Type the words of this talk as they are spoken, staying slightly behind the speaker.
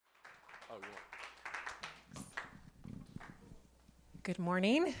Good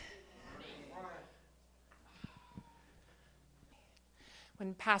morning.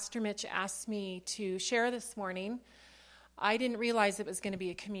 When Pastor Mitch asked me to share this morning, I didn't realize it was going to be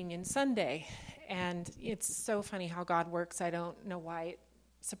a Communion Sunday. And it's so funny how God works. I don't know why it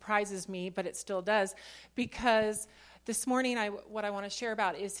surprises me, but it still does. Because this morning, what I want to share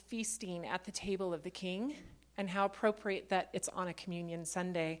about is feasting at the table of the King and how appropriate that it's on a Communion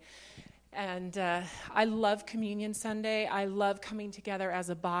Sunday. And I love Communion Sunday. I love coming together as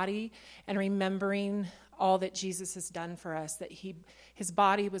a body and remembering all that Jesus has done for us, that his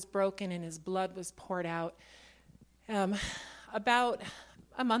body was broken and his blood was poured out. About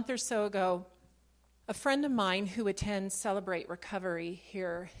a month or so ago, a friend of mine who attends Celebrate Recovery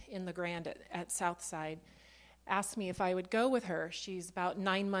here in the Grand at Southside asked me if I would go with her. She's about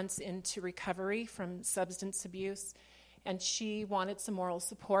 9 months into recovery from substance abuse, and she wanted some moral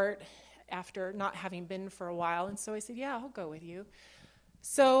support after not having been for a while. And so I said, yeah, I'll go with you.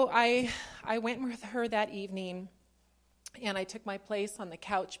 So I went with her that evening, and I took my place on the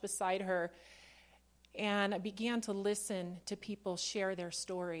couch beside her, and I began to listen to people share their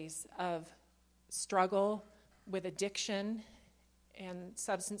stories of struggle with addiction and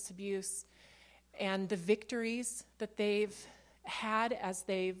substance abuse and the victories that they've had as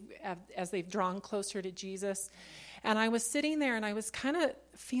they've drawn closer to Jesus. And I was sitting there, and I was kind of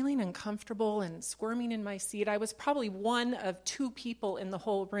feeling uncomfortable and squirming in my seat. I was probably one of two people in the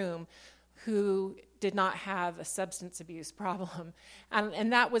whole room who did not have a substance abuse problem.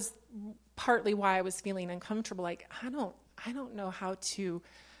 And that was partly why I was feeling uncomfortable. Like, I don't know how to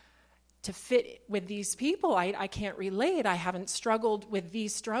fit with these people. I can't relate. I haven't struggled with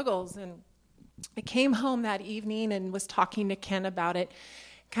these struggles. And I came home that evening and was talking to Ken about it,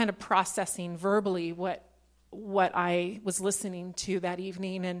 kind of processing verbally what I was listening to that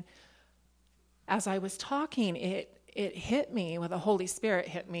evening. And as I was talking, it hit me, the Holy Spirit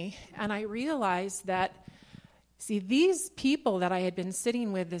hit me, and I realized that, see, these people that I had been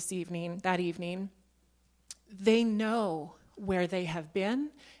sitting with that evening, they know where they have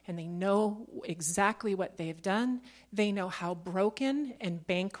been, and they know exactly what they've done. They know how broken and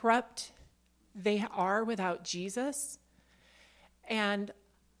bankrupt they are without Jesus. And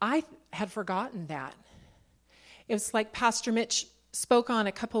I had forgotten that. It was like Pastor Mitch spoke on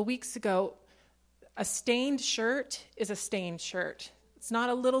a couple weeks ago. A stained shirt is a stained shirt. It's not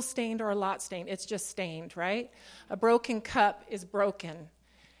a little stained or a lot stained. It's just stained, right? A broken cup is broken.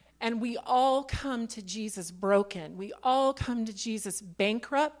 And we all come to Jesus broken. We all come to Jesus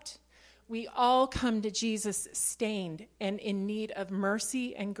bankrupt. We all come to Jesus stained and in need of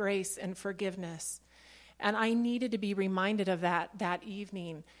mercy and grace and forgiveness. And I needed to be reminded of that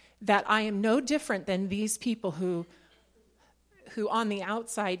evening, that I am no different than these people who on the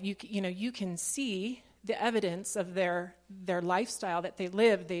outside, you can see the evidence of their lifestyle that they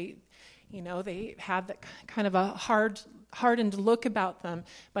live. They have that kind of a hardened look about them.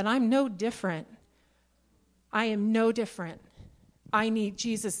 But I'm no different. I am no different. I need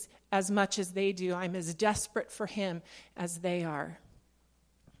Jesus as much as they do. I'm as desperate for him as they are.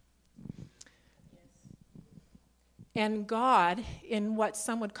 And God, in what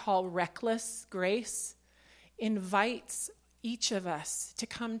some would call reckless grace, invites each of us to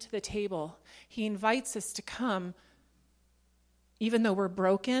come to the table. He invites us to come, even though we're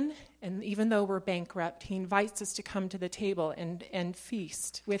broken and even though we're bankrupt. He invites us to come to the table and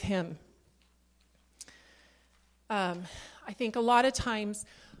feast with him. I think a lot of times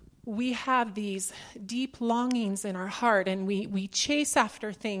we have these deep longings in our heart, and we chase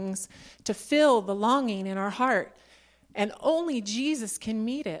after things to fill the longing in our heart. And only Jesus can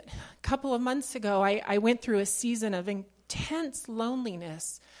meet it. A couple of months ago, I went through a season of intense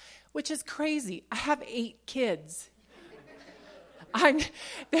loneliness, which is crazy. I have 8 kids.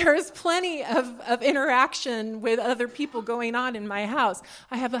 There is plenty of interaction with other people going on in my house.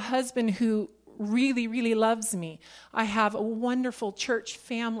 I have a husband who really, really loves me. I have a wonderful church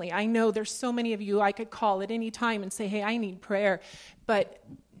family. I know there's so many of you I could call at any time and say, hey, I need prayer. But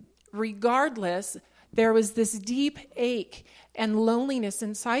regardless, there was this deep ache and loneliness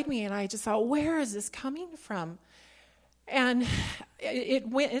inside me, and I just thought, where is this coming from? And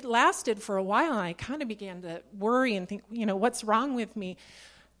it lasted for a while, and I kind of began to worry and think, what's wrong with me?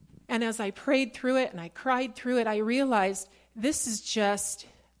 And as I prayed through it and I cried through it, I realized this is just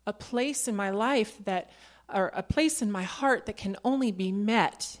a place in my life or a place in my heart that can only be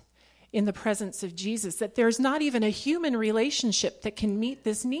met in the presence of Jesus, that there's not even a human relationship that can meet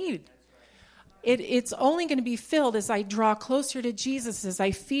this need. It's only going to be filled as I draw closer to Jesus, as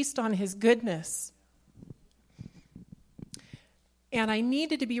I feast on his goodness. And I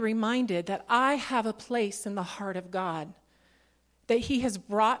needed to be reminded that I have a place in the heart of God, that he has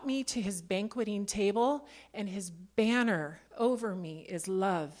brought me to his banqueting table, and his banner over me is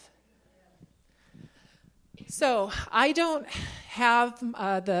love. So I don't have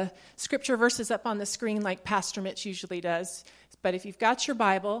the scripture verses up on the screen like Pastor Mitch usually does, but if you've got your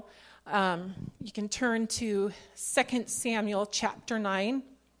Bible, you can turn to 2 Samuel chapter 9.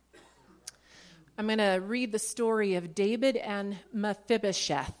 I'm going to read the story of David and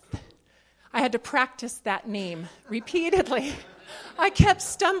Mephibosheth. I had to practice that name repeatedly. I kept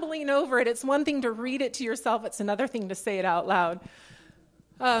stumbling over it. It's one thing to read it to yourself. It's another thing to say it out loud.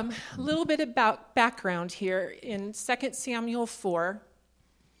 A little bit about background here. In 2 Samuel 4,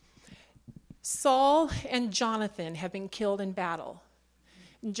 Saul and Jonathan have been killed in battle.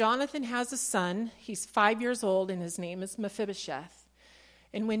 Jonathan has a son. He's 5 years old, and his name is Mephibosheth.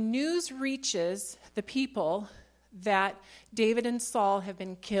 And when news reaches the people that David and Saul have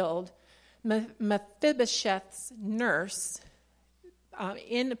been killed, Mephibosheth's nurse,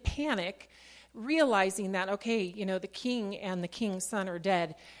 in a panic, realizing that, okay, the king and the king's son are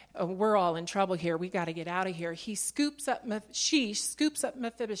dead. We're all in trouble here. We got to get out of here. She scoops up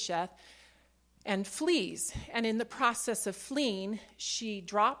Mephibosheth and flees. And in the process of fleeing, she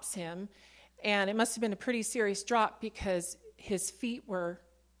drops him. And it must have been a pretty serious drop because his feet were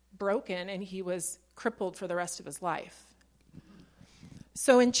broken and he was crippled for the rest of his life.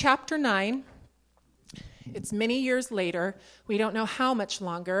 So in chapter 9, it's many years later. We don't know how much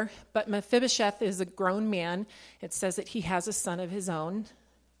longer, but Mephibosheth is a grown man. It says that he has a son of his own.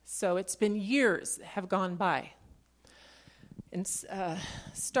 So it's been years that have gone by. And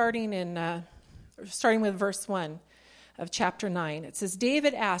starting with verse 1 of chapter 9, it says,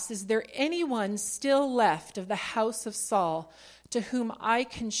 David asked, "Is there anyone still left of the house of Saul to whom I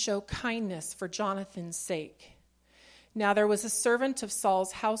can show kindness for Jonathan's sake?" Now there was a servant of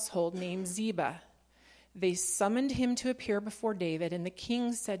Saul's household named Ziba. They summoned him to appear before David, and the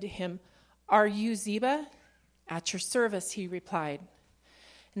king said to him, "Are you Ziba?" "At your service," he replied.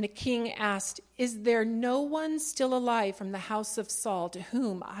 And the king asked, "Is there no one still alive from the house of Saul to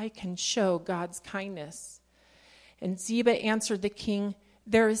whom I can show God's kindness?" And Ziba answered the king,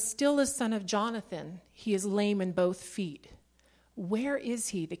 "There is still a son of Jonathan. He is lame in both feet." "Where is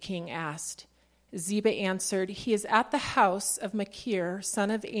he?" the king asked. Ziba answered, "He is at the house of Machir,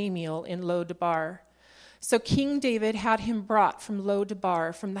 son of Amiel, in Lo-debar." So King David had him brought from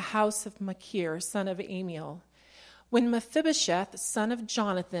Lo-debar, from the house of Machir, son of Amiel. When Mephibosheth, son of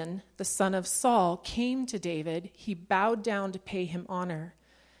Jonathan, the son of Saul, came to David, he bowed down to pay him honor.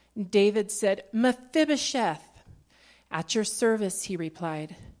 David said, "Mephibosheth." "At your service," he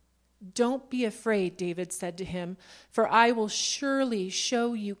replied. "Don't be afraid," David said to him, "for I will surely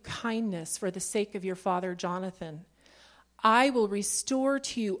show you kindness for the sake of your father Jonathan. I will restore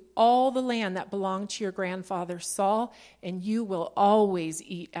to you all the land that belonged to your grandfather Saul, and you will always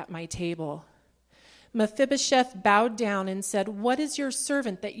eat at my table." Mephibosheth bowed down and said, "What is your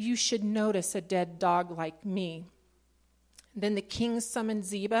servant that you should notice a dead dog like me?" Then the king summoned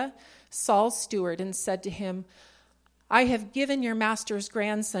Ziba, Saul's steward, and said to him, "I have given your master's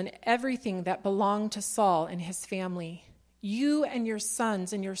grandson everything that belonged to Saul and his family. You and your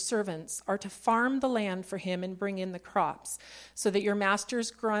sons and your servants are to farm the land for him and bring in the crops, so that your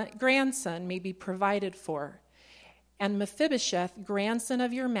master's grandson may be provided for. And Mephibosheth, grandson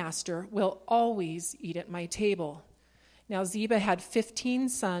of your master, will always eat at my table." Now Ziba had 15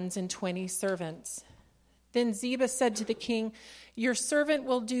 sons and 20 servants. Then Ziba said to the king, "Your servant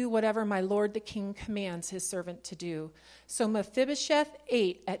will do whatever my lord the king commands his servant to do." So Mephibosheth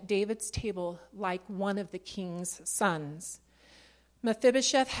ate at David's table like one of the king's sons.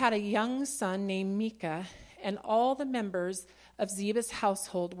 Mephibosheth had a young son named Micah, and all the members of Ziba's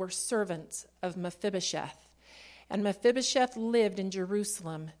household were servants of Mephibosheth. And Mephibosheth lived in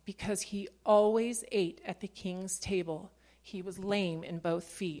Jerusalem because he always ate at the king's table. He was lame in both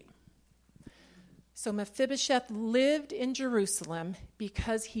feet. So Mephibosheth lived in Jerusalem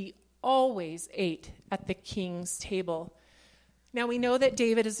because he always ate at the king's table. Now we know that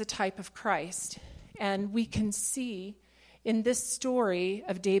David is a type of Christ, and we can see in this story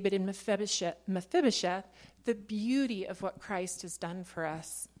of David and Mephibosheth the beauty of what Christ has done for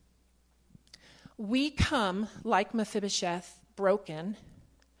us. We come, like Mephibosheth, broken,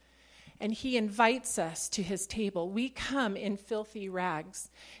 and he invites us to his table. We come in filthy rags,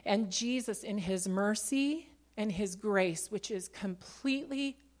 and Jesus, in his mercy and his grace, which is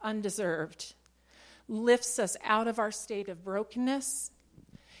completely undeserved, lifts us out of our state of brokenness.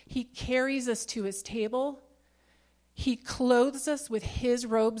 He carries us to his table. He clothes us with his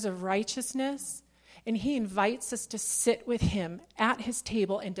robes of righteousness, And he invites us to sit with him at his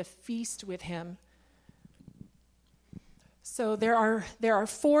table and to feast with him. So there are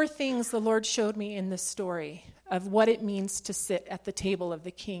 4 things the Lord showed me in this story of what it means to sit at the table of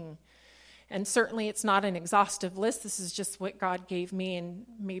the king. And certainly it's not an exhaustive list. This is just what God gave me, and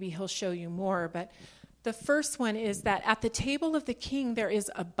maybe he'll show you more. But the first one is that at the table of the king, there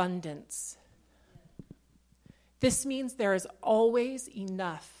is abundance. This means there is always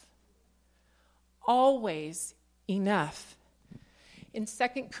enough. Always enough. In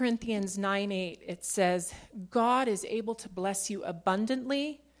 2 Corinthians 9:8, it says, God is able to bless you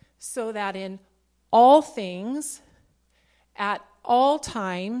abundantly so that in all things, at all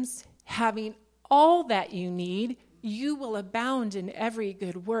times, having all that you need, you will abound in every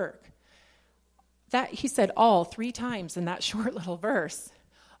good work. That he said all 3 times in that short little verse.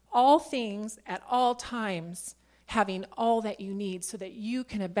 All things at all times, having all that you need so that you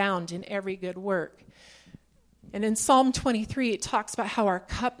can abound in every good work. And in Psalm 23, it talks about how our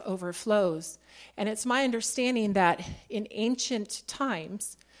cup overflows. And it's my understanding that in ancient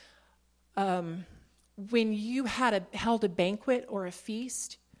times, when you held a banquet or a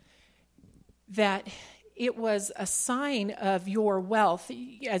feast, that it was a sign of your wealth.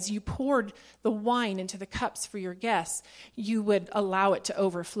 As you poured the wine into the cups for your guests, you would allow it to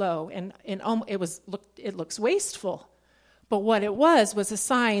overflow. And it looks wasteful. But what it was a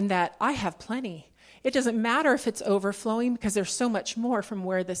sign that I have plenty. It doesn't matter if it's overflowing because there's so much more from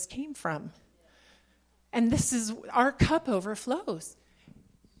where this came from. And our cup overflows.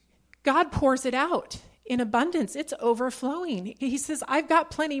 God pours it out in abundance. It's overflowing. He says, I've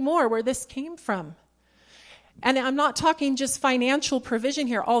got plenty more where this came from. And I'm not talking just financial provision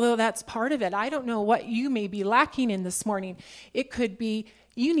here, although that's part of it. I don't know what you may be lacking in this morning. It could be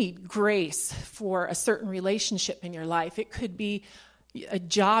you need grace for a certain relationship in your life. It could be a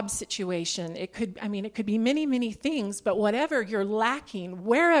job situation. It could be many, many things, but whatever you're lacking,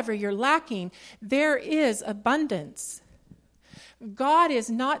 wherever you're lacking, there is abundance. God is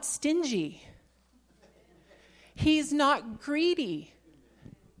not stingy. He's not greedy.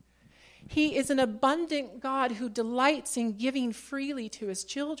 He is an abundant God who delights in giving freely to his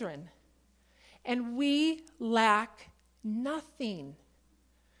children. And we lack nothing.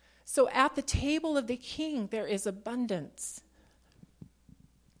 So at the table of the king, there is abundance.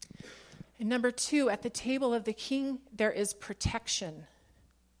 And number 2, at the table of the king, there is protection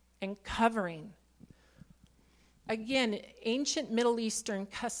and covering. Again, ancient Middle Eastern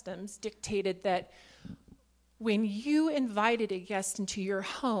customs dictated that when you invited a guest into your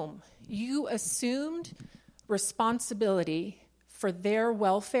home, you assumed responsibility for their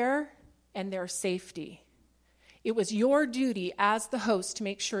welfare and their safety. It was your duty as the host to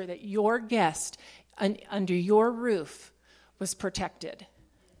make sure that your guest under your roof was protected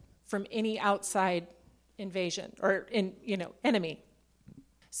from any outside invasion or enemy.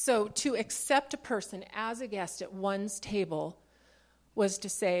 So to accept a person as a guest at one's table was to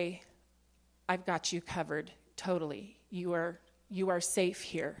say, I've got you covered totally. You are safe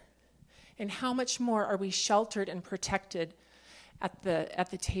here. And how much more are we sheltered and protected at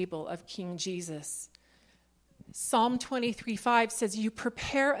the table of King Jesus? Psalm 23:5 says, you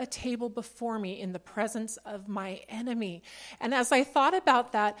prepare a table before me in the presence of my enemy. And as I thought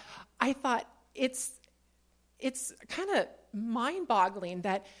about that, I thought it's kind of mind-boggling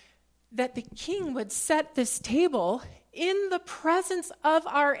that the king would set this table in the presence of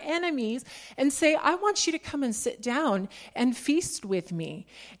our enemies and say, I want you to come and sit down and feast with me.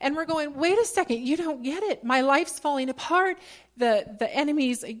 And we're going, wait a second, you don't get it. My life's falling apart. The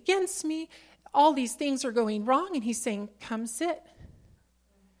enemy's against me. All these things are going wrong. And he's saying, come sit.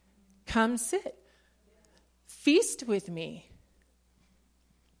 Come sit. Feast with me.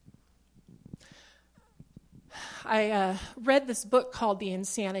 I read this book called The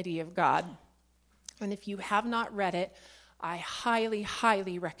Insanity of God. And if you have not read it, I highly,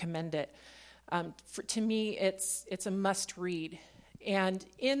 highly recommend it. To me, it's a must read. And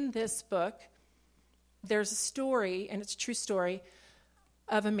in this book, there's a story, and it's a true story,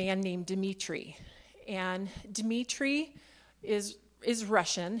 of a man named Dmitri. And Dmitri is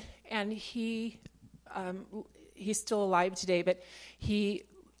Russian, and he's still alive today, but he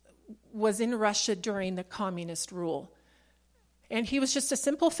was in Russia during the communist rule. And he was just a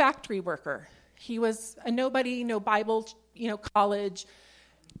simple factory worker. He was a nobody, no Bible, college,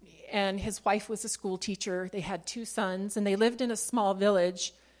 and his wife was a school teacher. They had 2 sons, and they lived in a small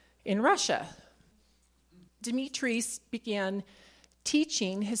village in Russia. Dmitri began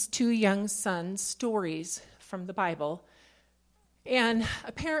teaching his 2 young sons stories from the Bible. And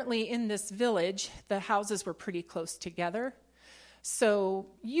apparently in this village, the houses were pretty close together. So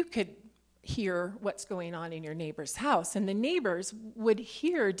you could hear what's going on in your neighbor's house. And the neighbors would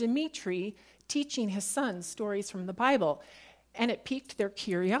hear Dimitri teaching his sons stories from the Bible, and it piqued their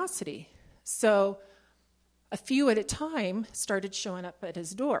curiosity. So a few at a time started showing up at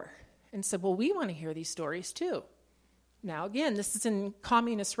his door and said, well, we want to hear these stories too. Now, again, this is in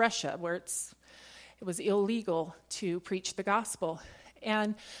communist Russia, where it was illegal to preach the gospel.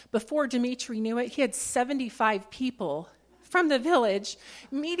 And before Dimitri knew it, he had 75 people from the village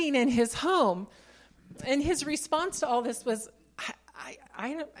meeting in his home. And his response to all this was,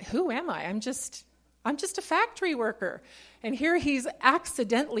 who am I? I'm just a factory worker. And here he's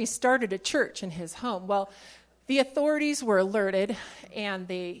accidentally started a church in his home. Well, the authorities were alerted, and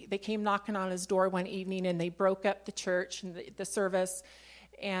they came knocking on his door one evening, and they broke up the church and the service,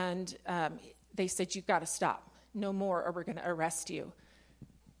 and they said, you've got to stop. No more, or we're going to arrest you.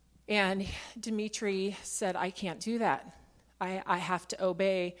 And Dimitri said, I can't do that. I have to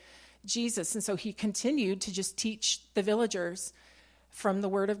obey Jesus. And so he continued to just teach the villagers from the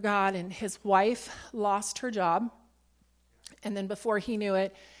Word of God, and his wife lost her job. And then before he knew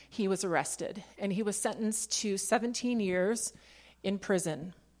it, he was arrested, and he was sentenced to 17 years in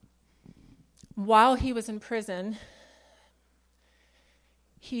prison. While he was in prison,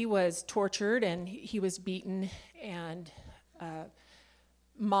 he was tortured, and he was beaten and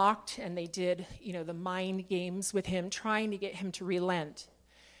mocked, and they did, the mind games with him, trying to get him to relent.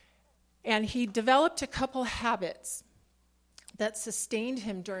 And he developed a couple habits that sustained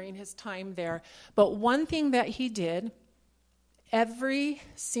him during his time there. But one thing that he did, every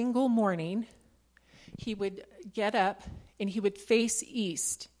single morning, he would get up and he would face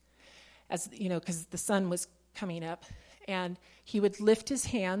east, as because the sun was coming up, and he would lift his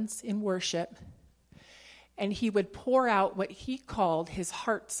hands in worship, and he would pour out what he called his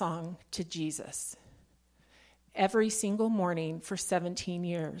heart song to Jesus every single morning for 17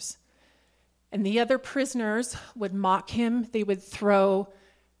 years. And the other prisoners would mock him. They would throw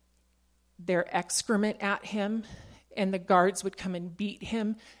their excrement at him, and the guards would come and beat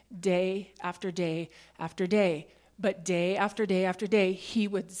him day after day after day. But day after day after day, he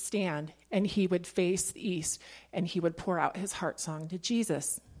would stand and he would face the east, and he would pour out his heart song to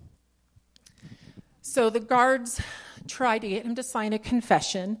Jesus. So the guards tried to get him to sign a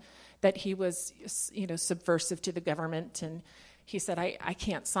confession that he was, subversive to the government, and he said, I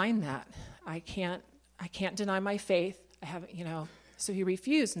can't sign that. I can't deny my faith. I haven't, So he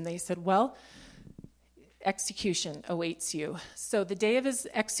refused, and they said, well, execution awaits you. So the day of his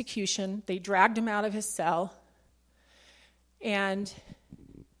execution, they dragged him out of his cell, and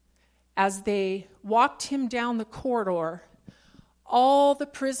as they walked him down the corridor, all the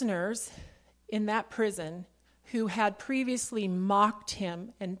prisoners in that prison who had previously mocked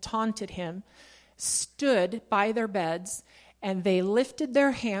him and taunted him stood by their beds, and they lifted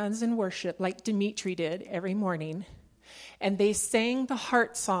their hands in worship like Dimitri did every morning, and they sang the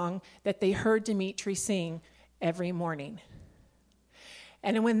heart song that they heard Dimitri sing every morning.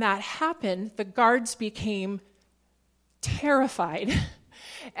 And when that happened, the guards became terrified,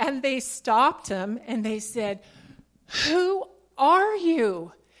 and they stopped him, and they said, "Who are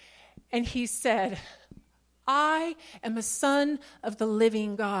you?" And he said, "I am a son of the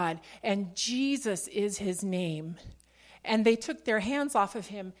living God, and Jesus is his name." And they took their hands off of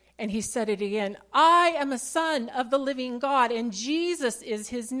him, and he said it again, "I am a son of the living God, and Jesus is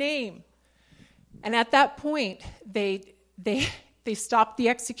his name." And at that point, they stopped the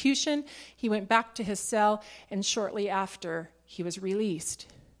execution. He went back to his cell, and shortly after, he was released.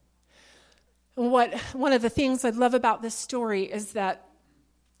 And one of the things I love about this story is that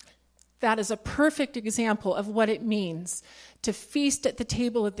is a perfect example of what it means to feast at the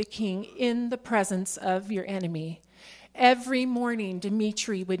table of the king in the presence of your enemy. Every morning,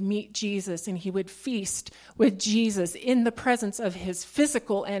 Dimitri would meet Jesus, and he would feast with Jesus in the presence of his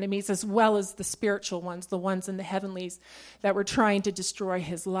physical enemies as well as the spiritual ones, the ones in the heavenlies that were trying to destroy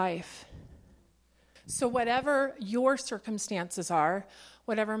his life. So whatever your circumstances are,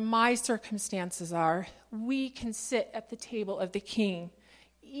 whatever my circumstances are, we can sit at the table of the king,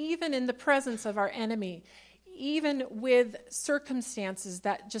 even in the presence of our enemy, even with circumstances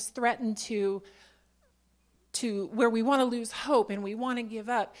that just threaten to where we want to lose hope and we want to give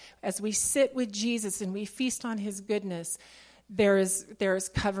up. As we sit with Jesus and we feast on his goodness, there is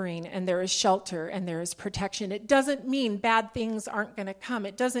covering, and there is shelter, and there is protection. It doesn't mean bad things aren't going to come.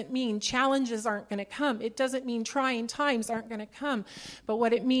 It doesn't mean challenges aren't going to come. It doesn't mean trying times aren't going to come. But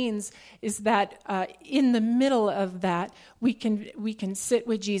what it means is that in the middle of that, we can sit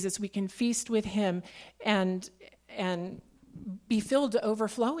with Jesus, we can feast with him, and be filled to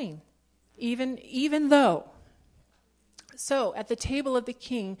overflowing, even though So at the table of the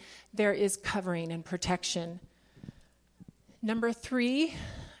king, there is covering and protection. Number 3,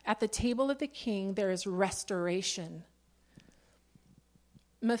 at the table of the king, there is restoration.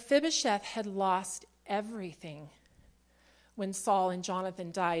 Mephibosheth had lost everything when Saul and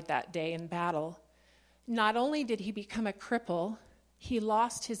Jonathan died that day in battle. Not only did he become a cripple, he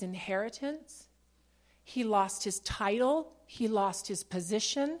lost his inheritance, he lost his title, he lost his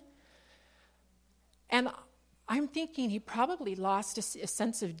position, and I'm thinking he probably lost a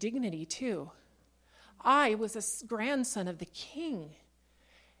sense of dignity too. I was a grandson of the king,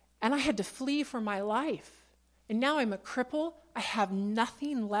 and I had to flee for my life. And now I'm a cripple. I have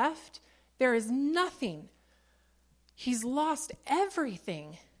nothing left. There is nothing. He's lost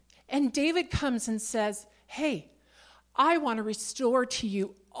everything. And David comes and says, hey, I want to restore to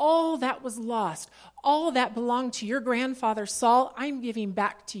you all that was lost, all that belonged to your grandfather Saul, I'm giving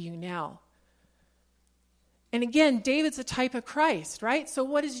back to you now. And again, David's a type of Christ, right? So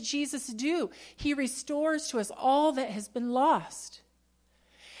what does Jesus do? He restores to us all that has been lost.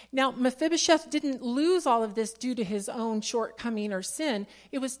 Now, Mephibosheth didn't lose all of this due to his own shortcoming or sin.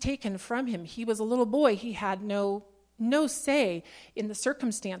 It was taken from him. He was a little boy. He had no say in the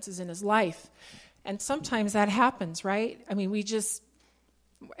circumstances in his life. And sometimes that happens, right? I mean,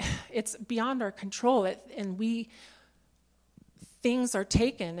 it's beyond our control. Things are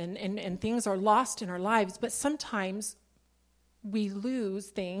taken and things are lost in our lives, but sometimes we lose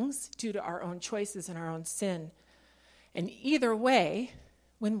things due to our own choices and our own sin. And either way,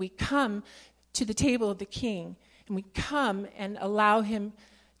 when we come to the table of the king and we come and allow him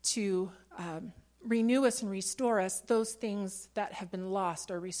to renew us and restore us, those things that have been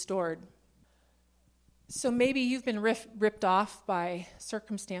lost are restored. So maybe you've been ripped off by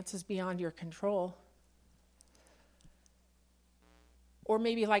circumstances beyond your control. Or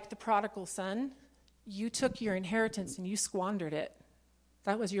maybe like the prodigal son, you took your inheritance and you squandered it.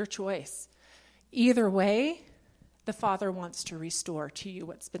 That was your choice. Either way, the Father wants to restore to you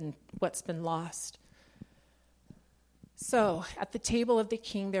what's been lost. So, at the table of the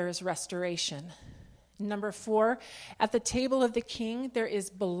king, there is restoration. Number 4, at the table of the king, there is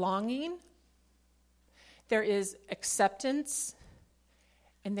belonging, there is acceptance,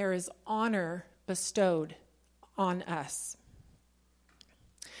 and there is honor bestowed on us.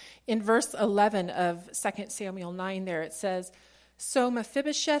 In verse 11 of 2 Samuel 9 there, it says, "So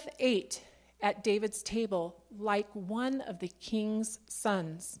Mephibosheth ate at David's table like one of the king's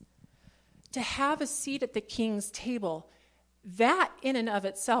sons." To have a seat at the king's table, that in and of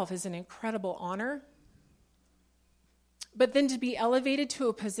itself is an incredible honor. But then to be elevated to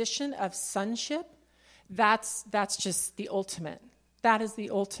a position of sonship, that's just the ultimate. That is the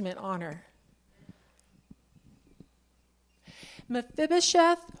ultimate honor.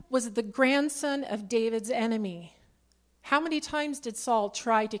 Mephibosheth was the grandson of David's enemy. How many times did Saul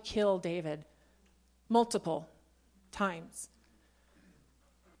try to kill David? Multiple times.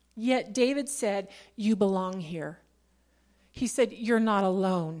 Yet David said, "You belong here." He said, "You're not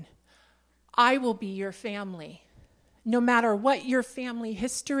alone. I will be your family. No matter what your family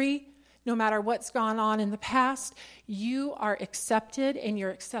history, no matter what's gone on in the past, you are accepted, and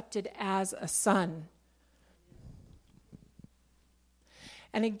you're accepted as a son."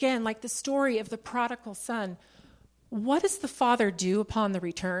 And again, like the story of the prodigal son, what does the father do upon the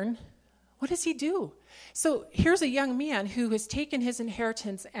return? What does he do? So here's a young man who has taken his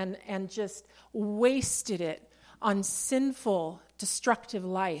inheritance and just wasted it on sinful, destructive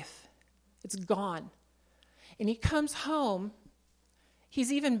life. It's gone. And he comes home.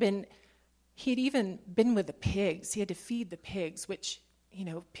 He'd even been with the pigs. He had to feed the pigs, which,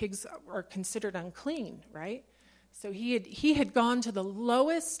 pigs are considered unclean, right? So he had gone to the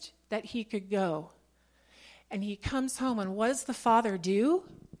lowest that he could go. And he comes home, and what does the father do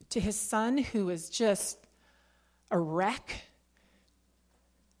to his son who is just a wreck?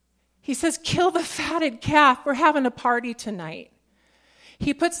 He says, "Kill the fatted calf. We're having a party tonight."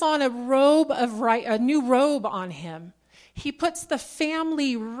 He puts on a new robe on him. He puts the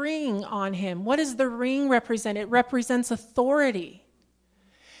family ring on him. What does the ring represent? It represents authority.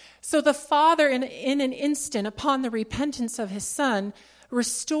 So the father, in an instant, upon the repentance of his son,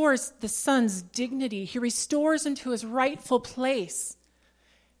 restores the son's dignity. He restores him to his rightful place.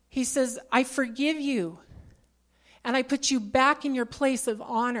 He says, "I forgive you, and I put you back in your place of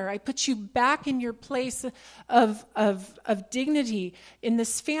honor. I put you back in your place of dignity in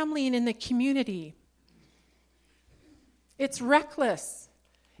this family and in the community." It's reckless.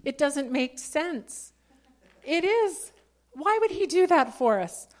 It doesn't make sense. It is. Why would he do that for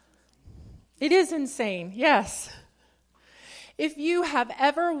us? It is insane, yes. If you have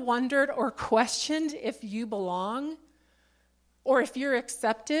ever wondered or questioned if you belong, or if you're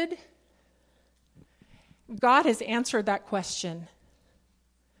accepted, God has answered that question.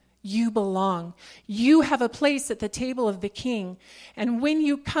 You belong. You have a place at the table of the King. And when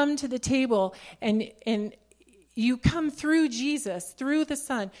you come to the table and you come through Jesus, through the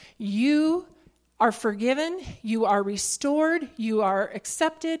Son, you are forgiven, you are restored, you are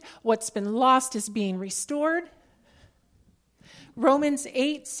accepted. What's been lost is being restored. Romans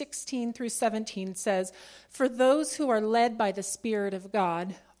 8:16 through 17 says, "For those who are led by the Spirit of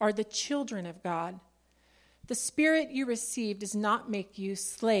God are the children of God. The Spirit you received does not make you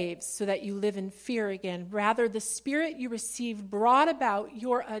slaves so that you live in fear again. Rather, the Spirit you received brought about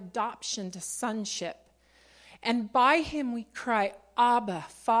your adoption to sonship. And by him we cry, Abba,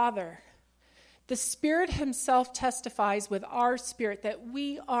 Father. The Spirit himself testifies with our spirit that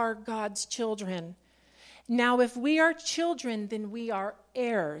we are God's children. Now, if we are children, then we are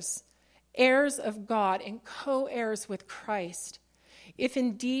heirs, heirs of God and co-heirs with Christ. If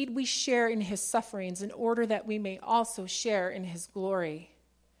indeed we share in his sufferings, in order that we may also share in his glory."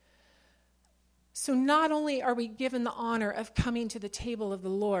 So not only are we given the honor of coming to the table of the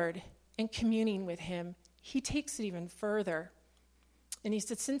Lord and communing with him, he takes it even further. And he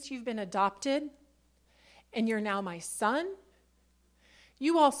said, since you've been adopted and you're now my son,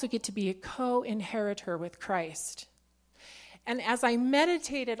 you also get to be a co-inheritor with Christ. And as I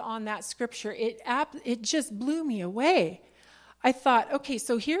meditated on that scripture, it just blew me away. I thought, okay,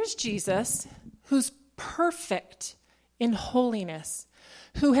 so here's Jesus, who's perfect in holiness,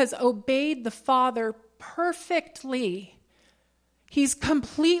 who has obeyed the Father perfectly. He's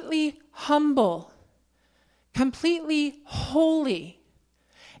completely humble, completely holy.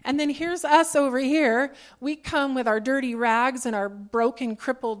 And then here's us over here. We come with our dirty rags and our broken,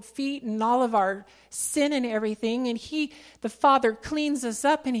 crippled feet and all of our sin and everything. And the Father cleans us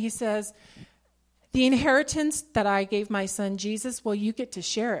up and he says, the inheritance that I gave my son Jesus, well, you get to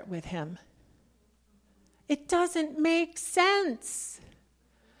share it with him. It doesn't make sense.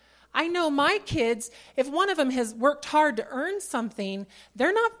 I know my kids, if one of them has worked hard to earn something,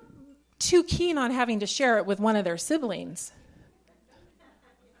 they're not too keen on having to share it with one of their siblings.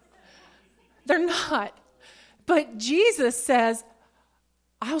 They're not. But Jesus says,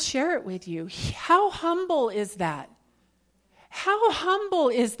 I'll share it with you. How humble is that? How humble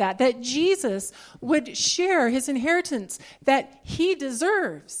is that Jesus would share his inheritance that he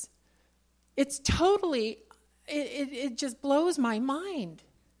deserves? It's totally, it just blows my mind.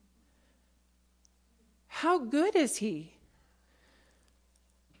 How good is he?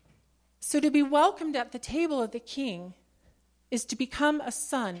 So to be welcomed at the table of the King is to become a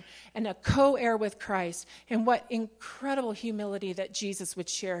son and a co-heir with Christ. And what incredible humility that Jesus would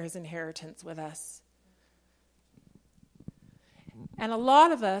share his inheritance with us. And a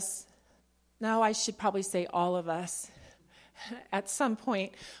lot of us, now I should probably say all of us, at some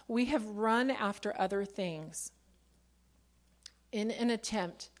point, we have run after other things in an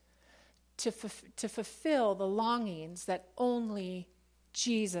attempt to fulfill the longings that only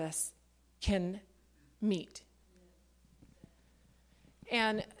Jesus can meet.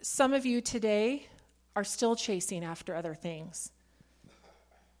 And some of you today are still chasing after other things.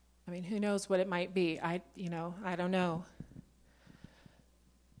 I mean, who knows what it might be? I don't know.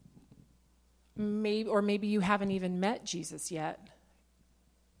 Maybe you haven't even met Jesus yet.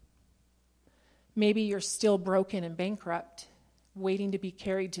 Maybe you're still broken and bankrupt, waiting to be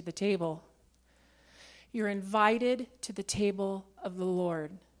carried to the table. You're invited to the table of the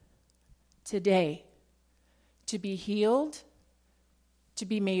Lord today to be healed, to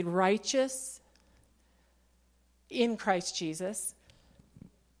be made righteous in Christ Jesus,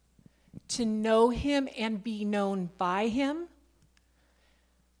 to know him and be known by him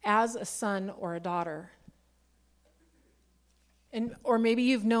as a son or a daughter. Or maybe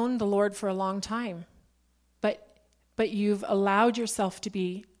you've known the Lord for a long time, but you've allowed yourself to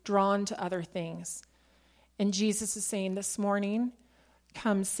be drawn to other things. And Jesus is saying this morning,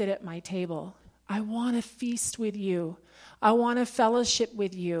 come sit at my table. I want to feast with you. I want to fellowship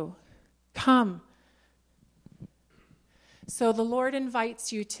with you. Come. So the Lord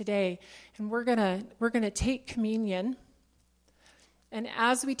invites you today, and we're gonna take communion. And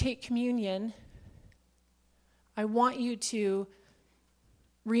as we take communion, I want you to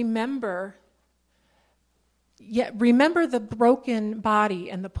remember the broken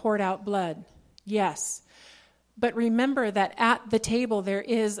body and the poured out blood. Yes. But remember that at the table there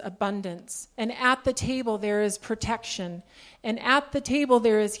is abundance, and at the table there is protection, and at the table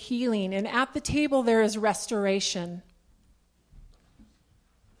there is healing, and at the table there is restoration.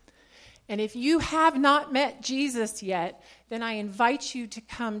 And if you have not met Jesus yet, then I invite you to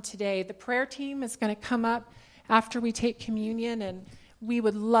come today. The prayer team is going to come up after we take communion, and we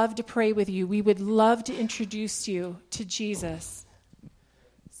would love to pray with you. We would love to introduce you to Jesus.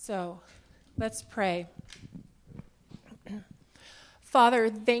 So let's pray. Father,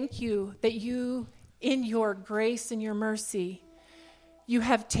 thank you that you, in your grace and your mercy, you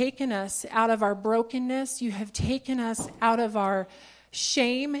have taken us out of our brokenness. You have taken us out of our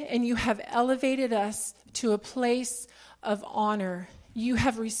shame, and you have elevated us to a place of honor. You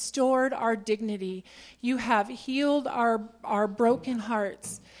have restored our dignity. You have healed our broken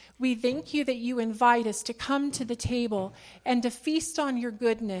hearts. We thank you that you invite us to come to the table and to feast on your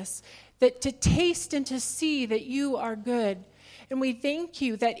goodness, that to taste and to see that you are good. And we thank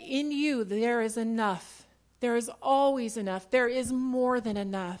you that in you there is enough. There is always enough. There is more than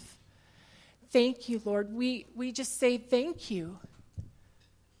enough. Thank you, Lord. We just say thank you.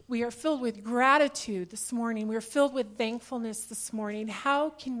 We are filled with gratitude this morning. We are filled with thankfulness this morning.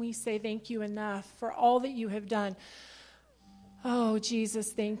 How can we say thank you enough for all that you have done? Oh,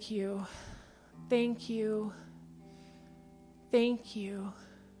 Jesus, thank you. Thank you. Thank you.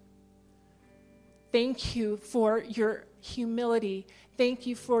 Thank you for your humility. Thank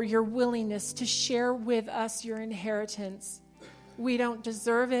you for your willingness to share with us your inheritance. We don't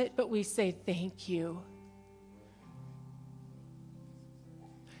deserve it, but we say thank you.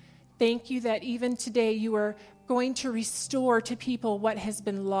 Thank you that even today you are going to restore to people what has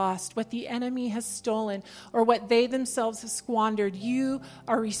been lost, what the enemy has stolen, or what they themselves have squandered. You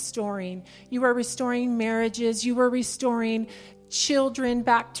are restoring. You are restoring marriages. You are restoring children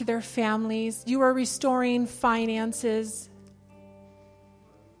back to their families. You are restoring finances.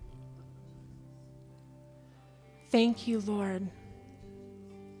 Thank you, Lord.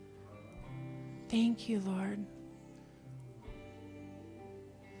 Thank you, Lord.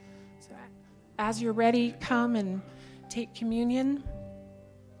 So as you're ready, come and take communion.